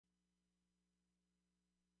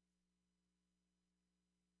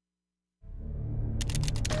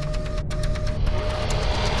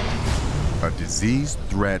disease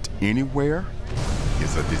threat anywhere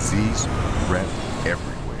is a disease threat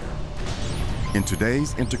everywhere. In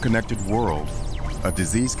today's interconnected world, a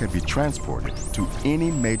disease can be transported to any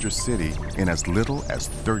major city in as little as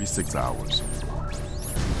 36 hours.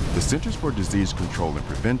 The Centers for Disease Control and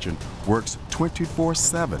Prevention works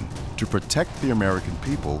 24/7 to protect the American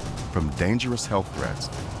people from dangerous health threats,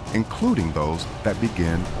 including those that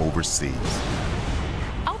begin overseas.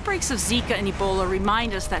 Outbreaks of Zika and Ebola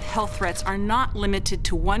remind us that health threats are not limited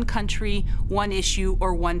to one country, one issue,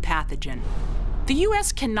 or one pathogen. The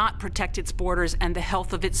U.S. cannot protect its borders and the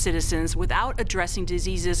health of its citizens without addressing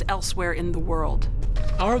diseases elsewhere in the world.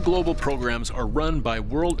 Our global programs are run by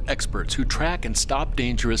world experts who track and stop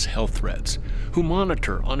dangerous health threats, who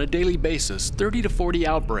monitor on a daily basis 30 to 40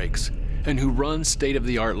 outbreaks, and who run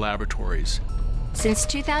state-of-the-art laboratories. Since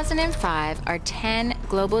 2005, our 10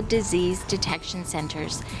 global disease detection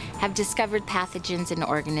centers have discovered pathogens in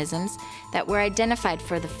organisms that were identified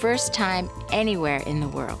for the first time anywhere in the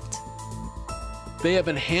world. They have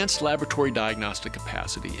enhanced laboratory diagnostic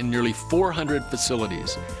capacity in nearly 400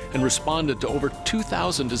 facilities and responded to over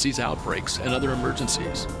 2,000 disease outbreaks and other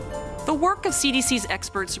emergencies. The work of CDC's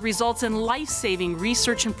experts results in life-saving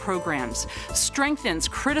research and programs, strengthens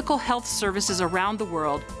critical health services around the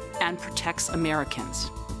world, and protects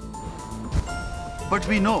Americans. But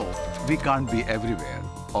we know we can't be everywhere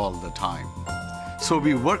all the time. So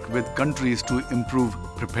we work with countries to improve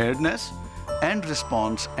preparedness and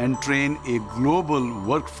response and train a global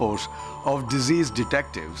workforce of disease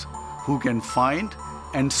detectives who can find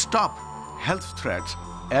and stop health threats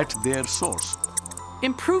at their source.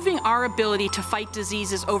 Improving our ability to fight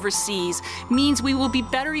diseases overseas means we will be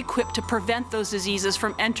better equipped to prevent those diseases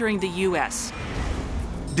from entering the U.S.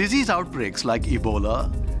 Disease outbreaks like Ebola,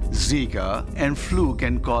 Zika, and flu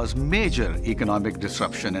can cause major economic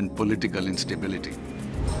disruption and political instability.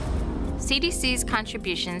 CDC's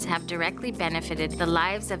contributions have directly benefited the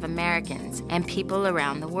lives of Americans and people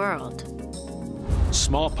around the world.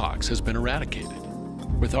 Smallpox has been eradicated.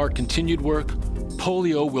 With our continued work,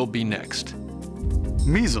 polio will be next.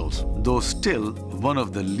 Measles, though still one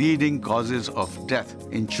of the leading causes of death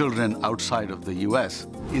in children outside of the U.S.,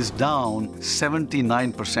 is down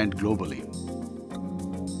 79% globally.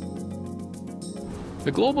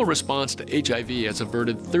 The global response to HIV has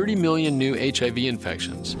averted 30 million new HIV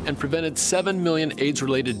infections and prevented 7 million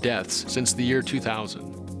AIDS-related deaths since the year 2000.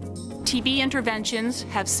 TB interventions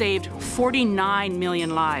have saved 49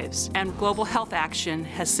 million lives, and global health action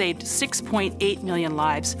has saved 6.8 million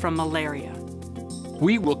lives from malaria.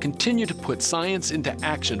 We will continue to put science into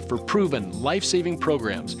action for proven, life-saving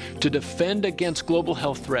programs to defend against global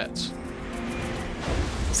health threats.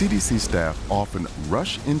 CDC staff often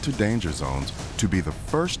rush into danger zones to be the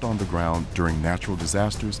first on the ground during natural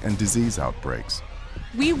disasters and disease outbreaks.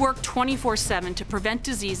 We work 24/7 to prevent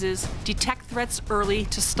diseases, detect threats early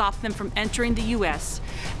to stop them from entering the U.S.,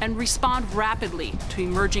 and respond rapidly to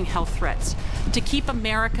emerging health threats to keep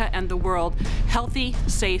America and the world healthy,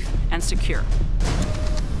 safe, and secure.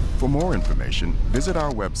 For more information, visit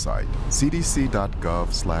our website,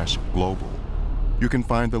 cdc.gov/global. You can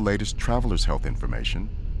find the latest travelers' health information,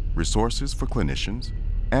 resources for clinicians,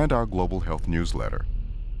 and our global health newsletter.